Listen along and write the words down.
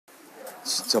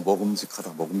진짜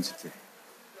먹음직하다, 먹음직해.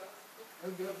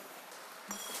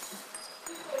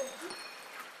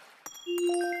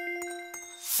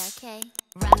 Okay.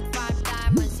 Rock 5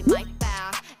 diamonds, you might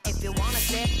bow. If you wanna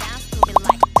sit down, stupid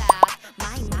like that.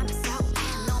 My mom is so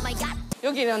bad, oh my god.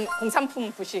 여기는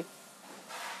공산품 부식.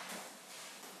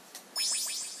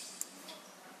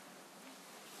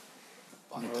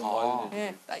 많다.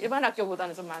 네, 일반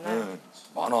학교보다는 좀 많아요. 네,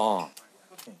 많아.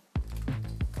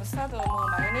 머스타드, 뭐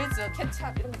마요네즈,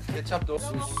 케찹 이런 거 다. 케찹도.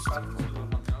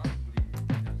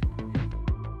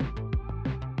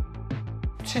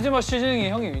 치즈맛 시즈닝이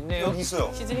형이 있네요. 여기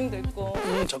있어요. 시즈닝도 있고.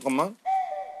 잠깐만.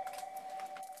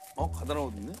 가다나가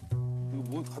어디 있네? 이거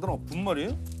뭐 가다나가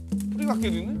분말이에요?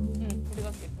 뿌리각개도 있네? 응, 우리가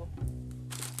있고.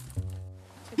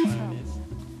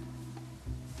 케찹.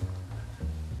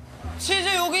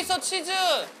 치즈 여기 있어, 치즈.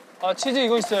 아 치즈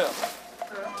이거 있어요.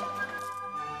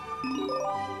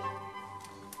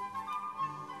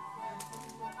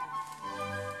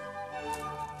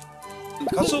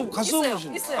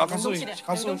 가스오브신. 있어요. 아, 냉동실에.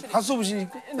 가스오브신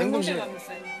있고? 냉동실에. 가면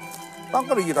있어요.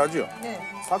 빵가루 이게 다죠? 네.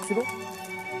 4kg?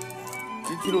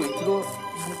 1kg, 2kg,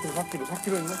 3kg, 4kg, 4kg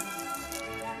있나?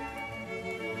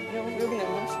 여기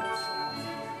냉동실.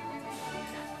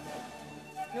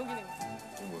 여기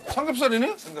냉동실.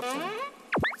 삼겹살이네? 삼겹살.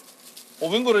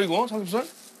 웬 거래 이거? 삼겹살?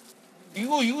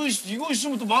 이거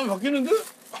있으면 또 마음이 바뀌는데?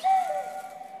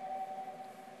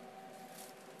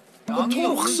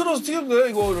 통으로 확 쓸어서 튀겨도 돼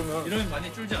이거 그러면. 이러면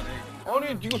많이 줄지 않아요?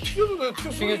 아니 이거 튀겨도 돼.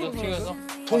 튀겨서.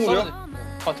 통으로요?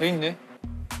 아 돼 있네.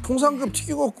 통삼겹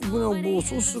튀겨갖고 그냥 뭐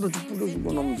소스를 좀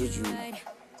뿌려주고 나면 되지.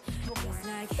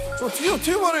 저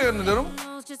튀겨버려야겠는데 그럼?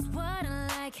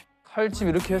 칼집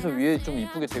이렇게 해서 위에 좀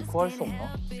이쁘게 데코할 수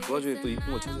없나? 그 와중에 또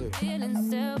이쁜 거 찾아요.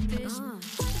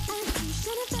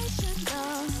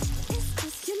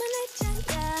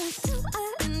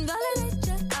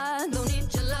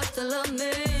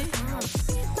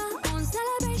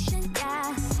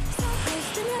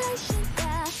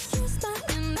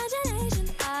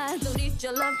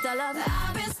 Your love, the love.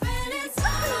 I've been spending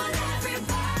time on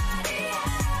everybody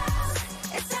else.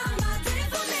 It's time I did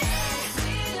for me.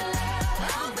 Sweet love,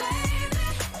 oh baby.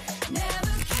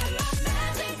 Never kept my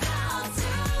magic all to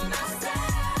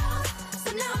myself. So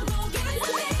now I'm gonna give it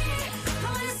to me.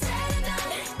 When it's said and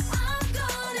done, I'm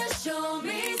gonna show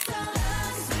me some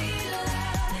love, sweet love.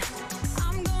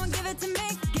 I'm gonna give it to me.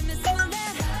 Give me some of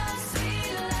that love,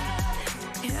 sweet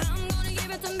love. Yeah, I'm gonna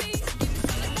give it to me.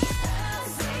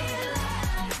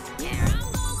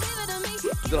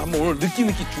 얘들 한번 오늘 느낌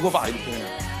있게 죽어봐 이렇게.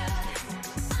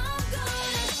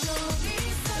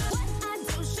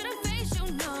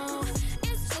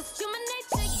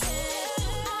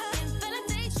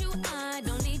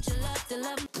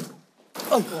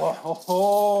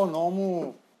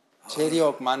 너무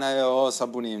재력 많아요,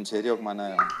 사부님. 재력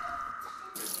많아요.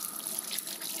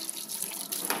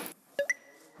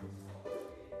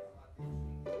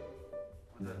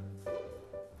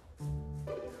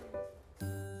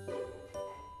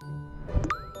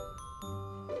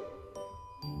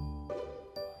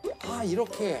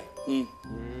 이렇게.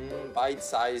 바이트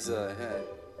사이즈 해.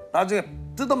 나중에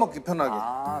뜯어먹기 편하게.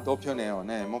 아, 더 편해요.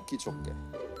 네, 먹기 좋게.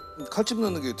 칼집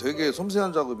넣는 게 되게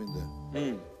섬세한 작업인데.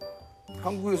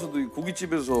 한국에서도 이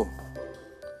고깃집에서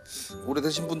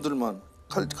오래되신 분들만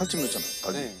칼집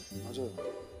넣잖아요. 네, 맞아요.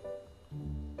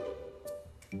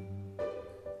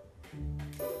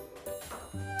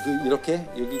 이렇게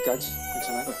여기까지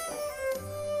괜찮아요?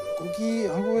 고기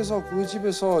한국에서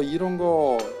고깃집에서 이런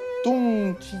거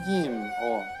뚱 튀김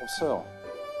없어요.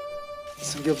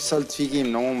 삼겹살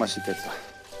튀김 너무 맛있겠다.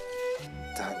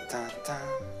 따따따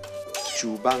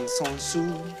주방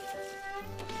선수.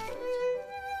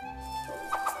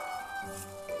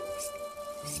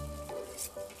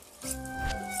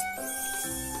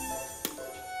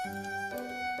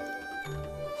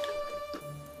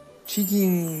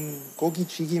 고기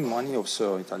튀김 많이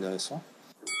없어요, 이탈리아에서.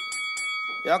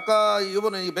 약간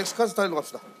이번에 멕시칸 스타일로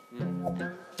갑시다.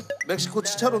 멕시코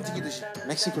치차론 튀기듯이.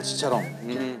 멕시코 치차론.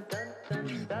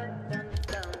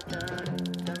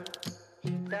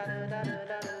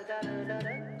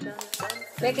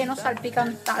 Ve que no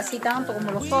salpican así tanto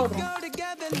como los otros.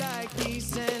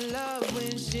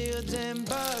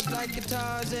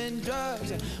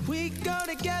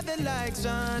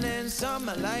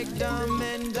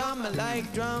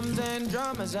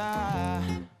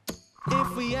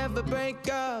 If we ever break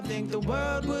up, think the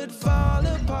world would fall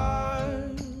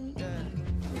apart.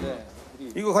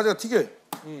 이거 가져가 튀겨.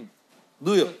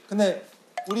 넣어요. 근데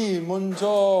우리 먼저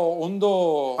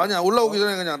온도 아니야, 올라오기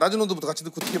전에 그냥 낮은 온도부터 같이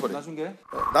넣고 튀겨버려. 낮은 게?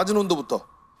 낮은 온도부터.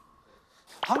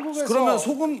 한국에서 그러면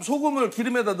소금을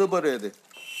기름에다 넣어버려야 돼.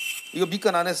 이거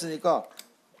밑간 안 했으니까.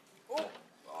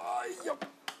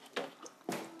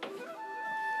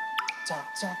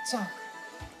 짝짝짝.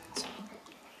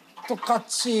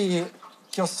 똑같이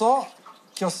겼어?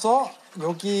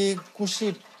 여기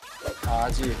 90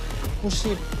 아직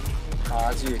 90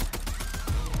 아직.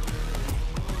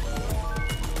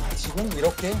 지금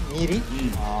이렇게 미리?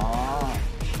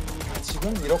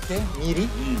 지금 이렇게 미리?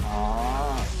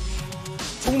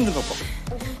 소금 좀 넣어봐.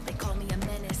 They call me a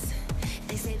menace.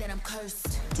 They say that I'm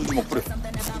cursed. 2주먹 뿌려.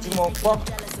 2주먹 꽉.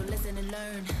 Jealous, so listen and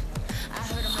learn. I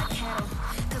heard them like cattle,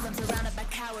 cause I'm surrounded by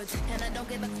cowards. And I don't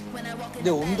give a when I walk in 근데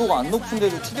온도가 안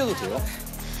높은데도 튀겨도 돼요?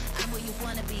 I'm where you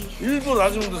wanna be. 일부러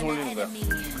낮은 온도에서 올리는 거야.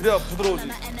 그래야 부드러워지.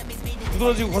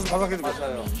 부드러지고 가서 바삭해질 거야.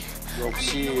 맞아요.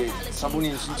 역시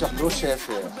사부님 진짜 프로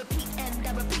셰프예요. And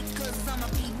I repeat, cause I'ma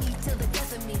beat me till the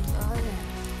death of me. Oh, yeah.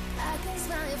 I can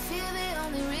smell you, feel the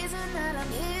only reason that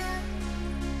I'm here.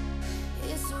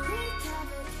 It's to wreak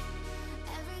havoc.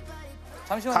 Everybody.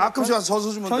 잠시만요. 가끔씩 와서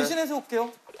젖어 주면 돼. 변신해서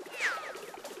올게요.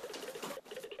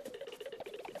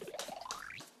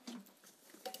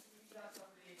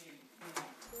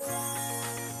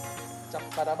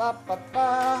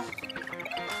 짭빠라바빠빠.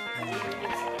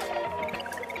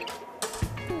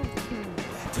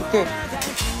 이렇게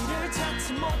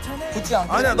굳지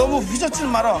않게. 아니야 너무 휘젓지는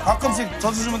마라. 가끔씩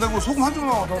젖어 주면 되고 소금 한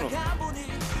줄만 더 넣어.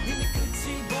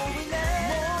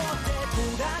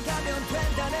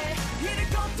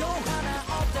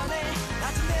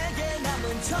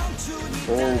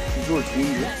 오 비주얼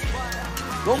좋은데?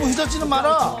 너무 휘젓지는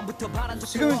마라.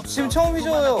 지금 처음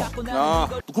휘저어요. 야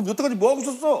그럼 여태까지 뭐 하고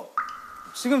있었어?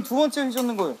 지금 두 번째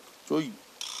휘젓는 거예요. 저기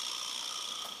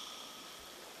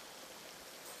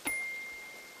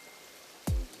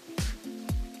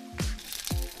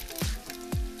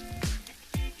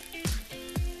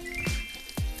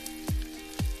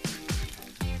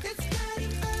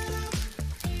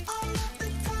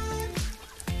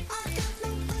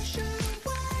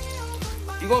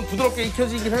이건 부드럽게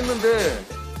익혀지긴 했는데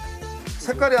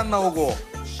색깔이 안 나오고.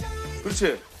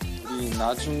 그렇지? 이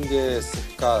나중에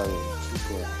색깔 줄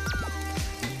거야.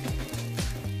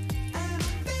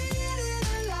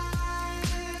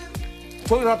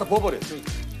 저기다 갖다 부어버려. 저기.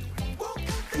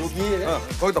 여기에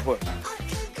거기다 부어.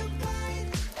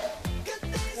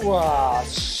 우와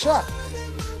샷.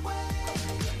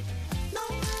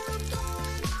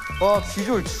 와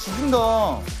비주얼 죽인다.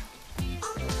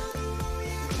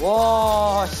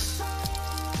 와 씨.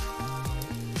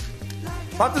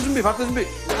 바트 준비. 와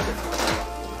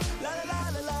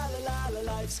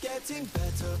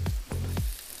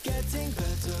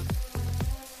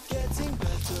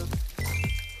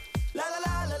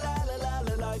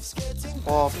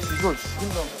비주얼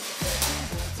죽인다.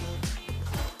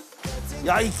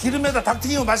 야 이 기름에다 닭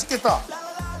튀기면 맛있겠다.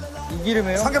 이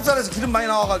기름에요? 삼겹살에서 기름 많이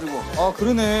나와가지고. 아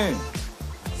그러네.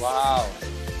 와우.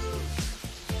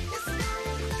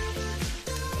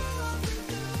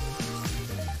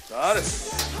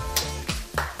 잘했어.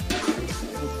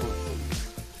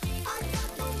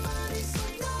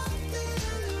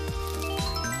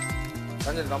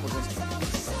 단연히 나무 좀.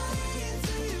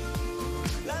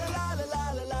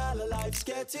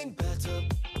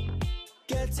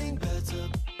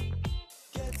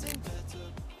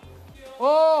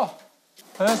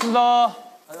 다녀왔습니다.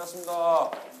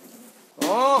 반갑습니다.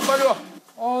 빨리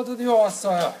와. 드디어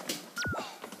왔어요.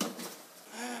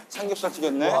 삼겹살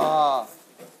튀겼네. 와.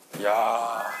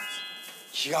 야,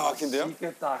 기가 막힌데요?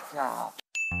 맛있겠다. 야.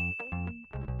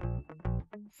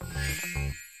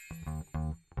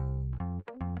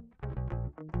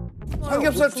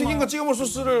 삼겹살 튀긴 거 찍어 먹을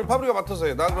소스를 파브리가 맡아서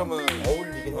해. 나 그러면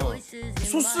어울리긴 해.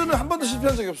 소스는 한 번도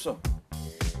실패한 적이 없어.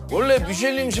 원래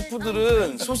미쉐린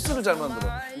셰프들은 소스를 잘 만들어.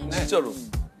 진짜로.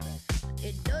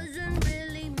 It doesn't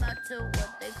really matter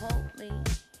what they call me.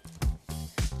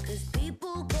 Cause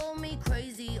people call me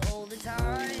crazy all the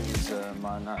time.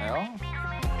 많아요?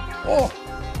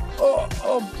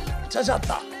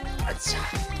 찾았다. 아차.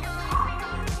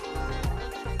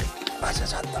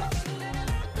 찾았다.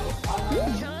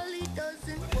 Charlie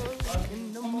doesn't work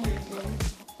in the morning.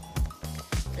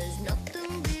 There's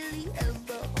nothing really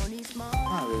ever on his mind.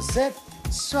 하나, 둘, 셋,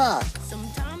 싹.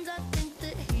 Sometimes I think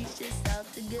that he's just out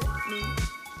to get me.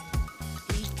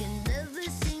 He can never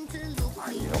seem to look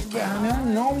me in 이렇게 the eye.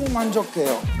 하면 너무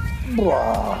만족해요.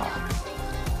 우와.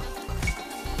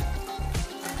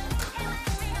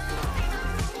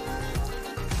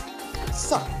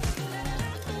 싹.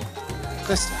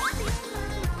 됐어.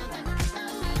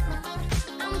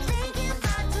 I'm thinking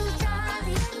about you,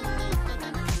 Charlie.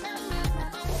 I'm thinking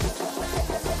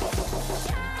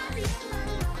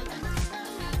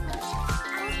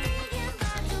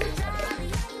about you,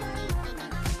 Charlie.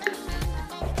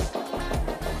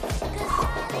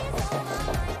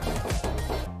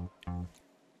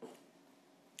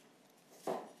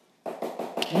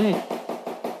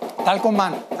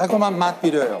 달콤한 맛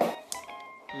필요해요.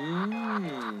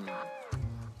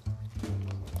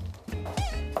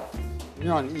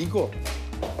 면 이거.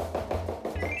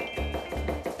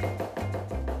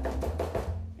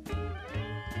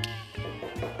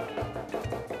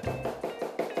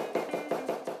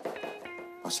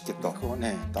 맛있겠다.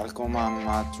 네, 달콤한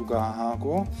맛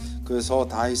추가하고 그래서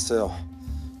다 있어요.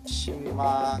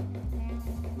 신맛,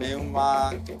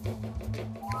 매운맛,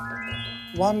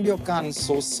 완벽한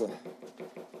소스.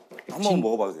 한번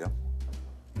먹어봐도 돼요?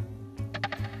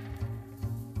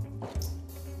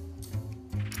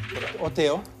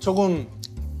 어때요? 조금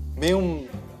매운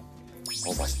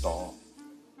맛있다.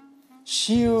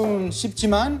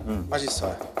 쉽지만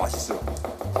맛있어요. 맛있어요.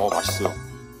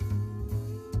 맛있어요.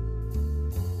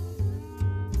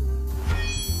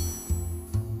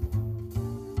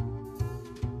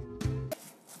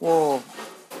 와,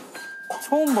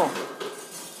 처음 봐.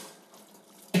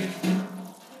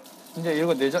 이제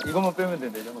이거 내장, 이것만 빼면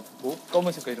돼, 내장. 뭐?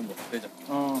 검은 색깔 이런 거, 내장.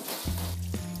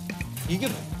 이게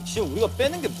진짜 우리가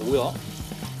빼는 게 뭐야?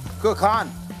 그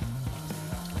간.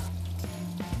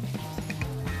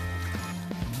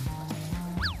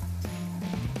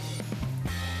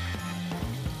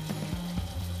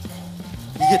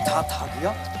 이게 다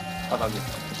닭이야? 바닥에.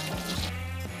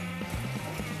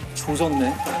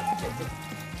 조졌네.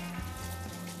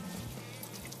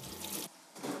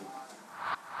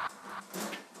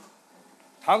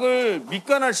 닭을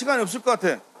밑간할 시간이 없을 것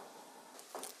같아.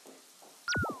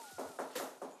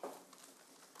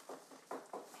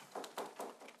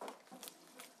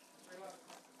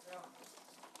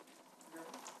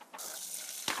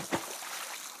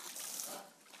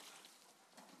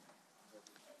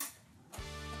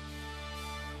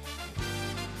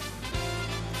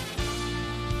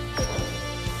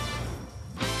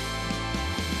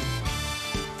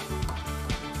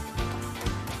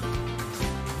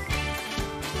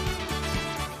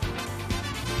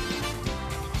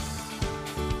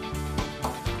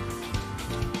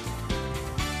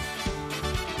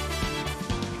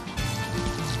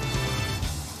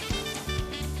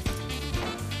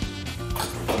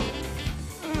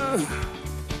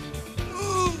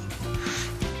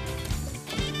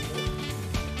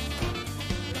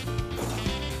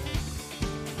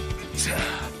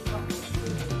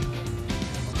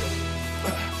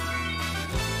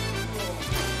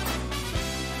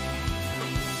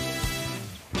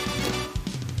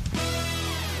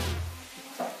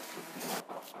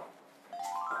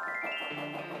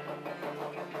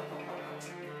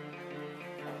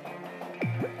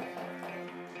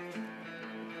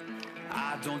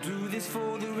 I don't do this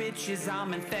for the riches,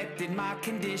 I'm infected. My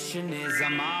condition is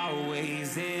I'm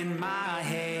always in my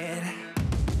head.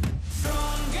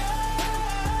 Stronger.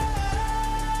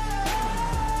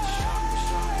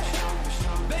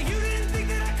 But you didn't think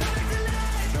that I could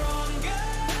tonight. Stronger.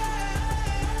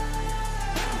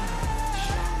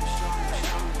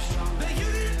 But you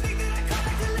didn't think that I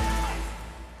could tonight.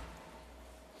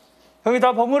 형이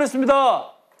다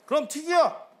버무렸습니다. 그럼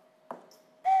튀겨.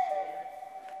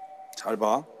 잘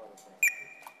봐.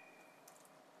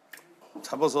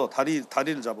 잡아서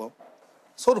다리를 잡아.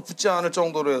 서로 붙지 않을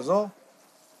정도로 해서.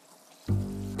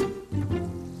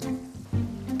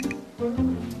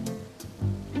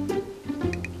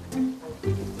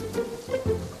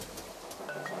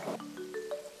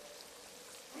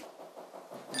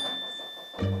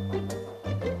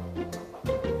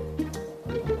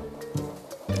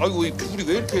 아이고, 이 귤이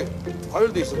왜 이렇게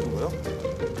과열돼 있었던 거야?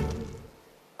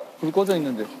 불 꺼져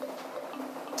있는데.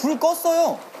 불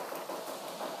껐어요.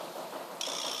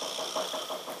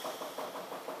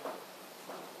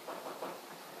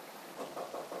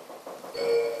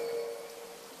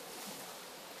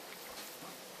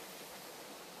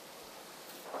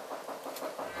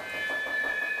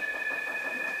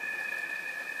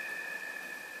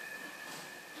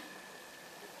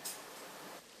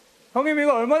 형님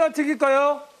이거 얼마나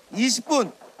튀길까요?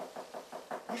 20분.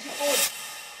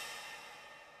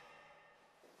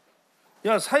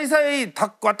 야, 사이사이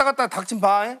닭 왔다 갔다 닭 좀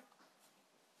봐.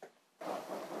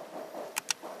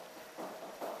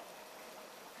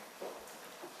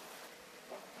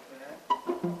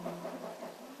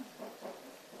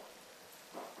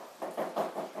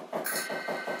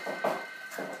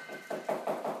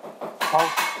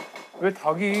 왜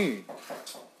닭이?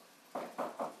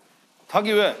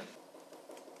 닭이 왜?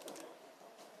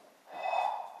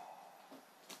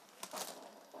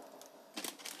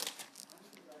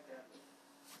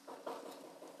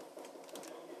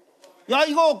 야,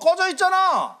 이거 꺼져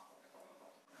있잖아.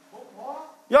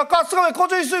 야, 가스가 왜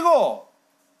꺼져 있어 이거?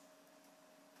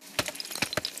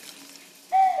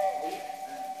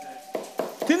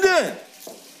 딘딘!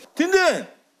 딘딘!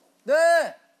 네.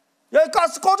 야,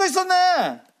 가스 꺼져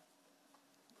있었네.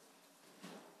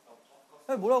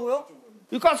 네, 뭐라고요?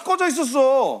 이 가스 꺼져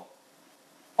있었어.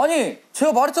 아니,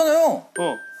 제가 말했잖아요.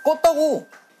 껐다고.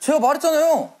 제가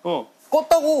말했잖아요.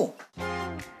 껐다고.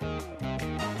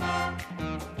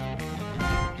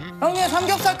 형님,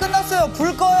 삼겹살 끝났어요.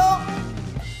 불 꺼요?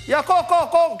 야,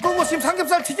 꺼. 끄고 지금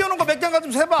삼겹살 튀겨놓은 거 몇 개인가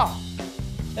좀 세봐.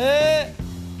 에.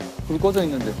 불 꺼져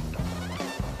있는데.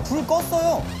 불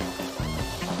껐어요.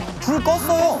 불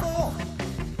껐어요.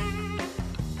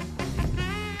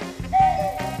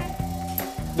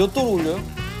 몇 도로 올려요?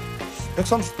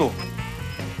 130도.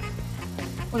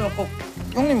 아니, 아까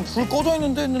형님 불 꺼져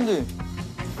있는데 했는데.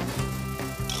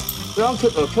 왜 안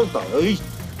켰다. 에이,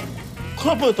 큰일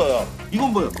날 뻔했다, 야.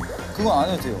 이건 뭐야? 그건 안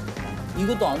해도 돼요.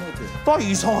 이것도 안 해도 돼요. 나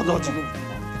이상하다, 지금.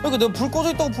 그러니까 내가 불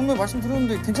꺼져 있다고 분명히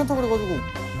말씀드렸는데 괜찮다 그래가지고.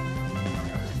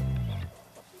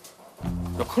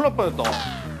 야, 큰일 날 뻔했다.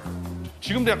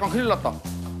 지금도 약간 큰일 났다.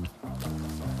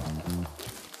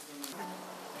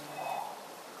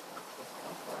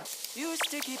 Used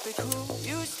to keep it cool,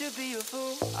 used to be a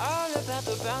fool, all about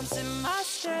the bounce in my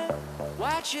step.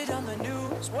 Watch it on the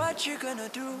news, what you gonna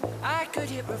do? I could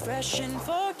hit refresh and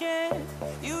forget.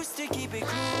 Used to keep it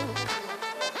cool.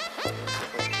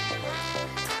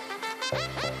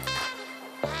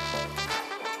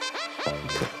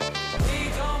 We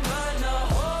gon' burn the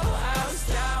whole house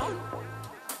down.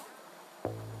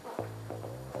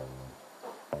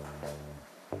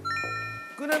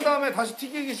 꺼낸 다음에 다시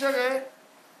튀기기 시작해.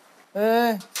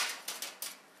 에.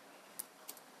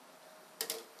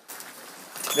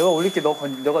 내가 올릴게. 너가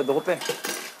빼.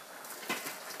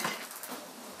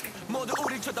 모두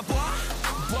우릴 쳐다봐.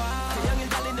 태양을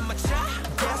달리는 마차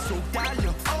계속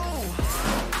달려.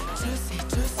 Juicy,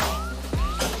 juicy.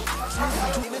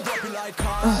 우리는 drop it like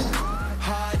hot,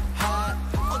 hot, hot.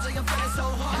 어제 I'm feeling so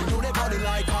hot. 노래 버리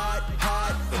like hot,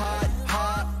 hot, hot,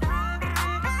 hot.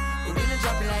 우리는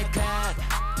drop it like hot,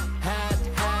 hot,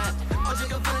 hot. 어제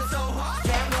I'm feeling so hot.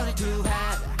 Yeah, I'm running too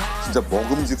hot, hot. 진짜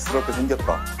먹음직스럽게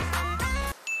생겼다.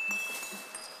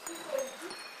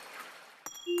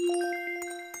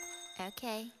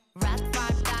 Okay. Red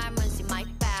 5 diamonds in my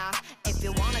bag. If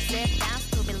you wanna sit down,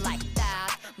 to be like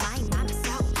that. My mom is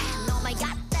so bad. Oh my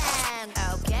god, then.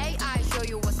 Okay, I'll show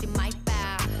you what's in my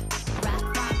bag. Red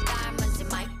 5 diamonds in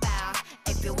my bag.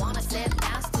 If you wanna sit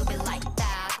down, to be like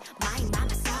that. My mom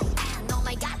is so bad. Oh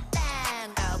my god, then.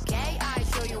 Okay, I'll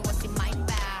show you what's in my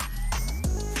bag.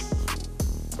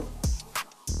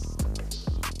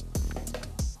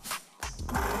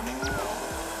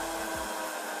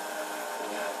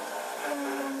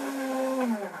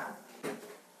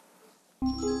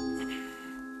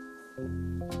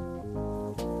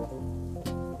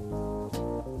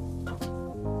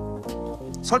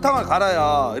 설탕을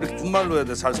갈아야 이렇게 분말로 해야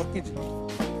돼. 잘 섞이지.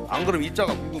 안 그러면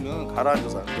입자가 굵으면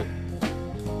가라앉아서 안 돼.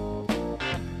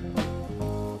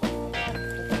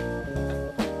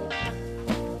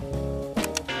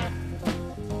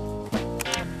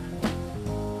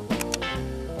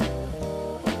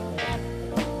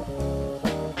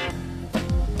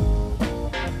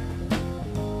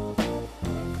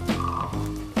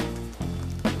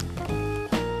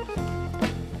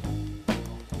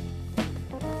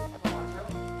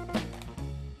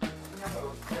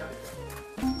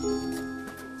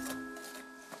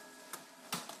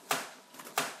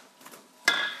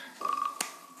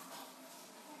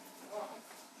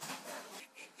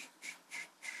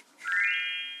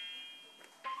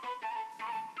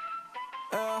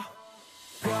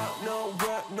 No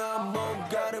work, no more,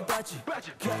 gotta batch it.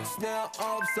 Catch now,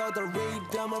 없어도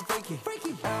리듬을 freaky.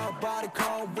 Our body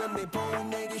cold when me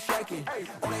boom, nigga shake it.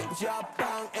 우리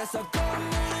자방에서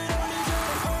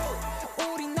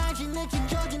우리 날씨는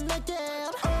찢어진 느낌.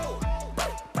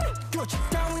 Good,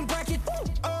 down in bracket.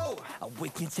 We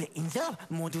can change up,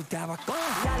 모두 다 바꿔.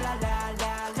 La la la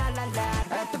la la la la.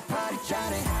 At the party,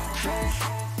 Johnny.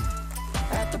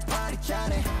 At the party,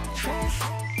 Johnny.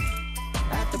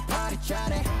 At the party,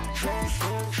 Johnny.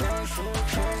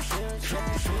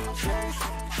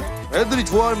 애들이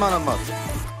좋아할 만한 맛.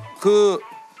 그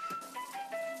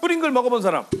뿌링글 먹어본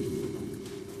사람.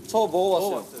 저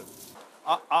먹어봤어요.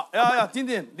 야,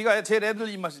 딘딘, 네가 제일 애들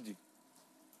입맛이지.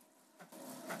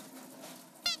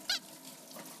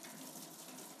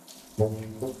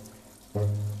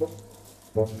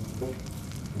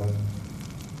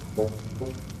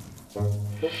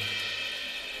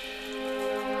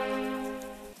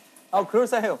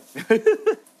 그럴싸해요.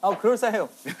 그럴싸해요.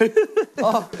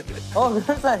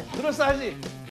 그럴싸해. 그럴싸하지.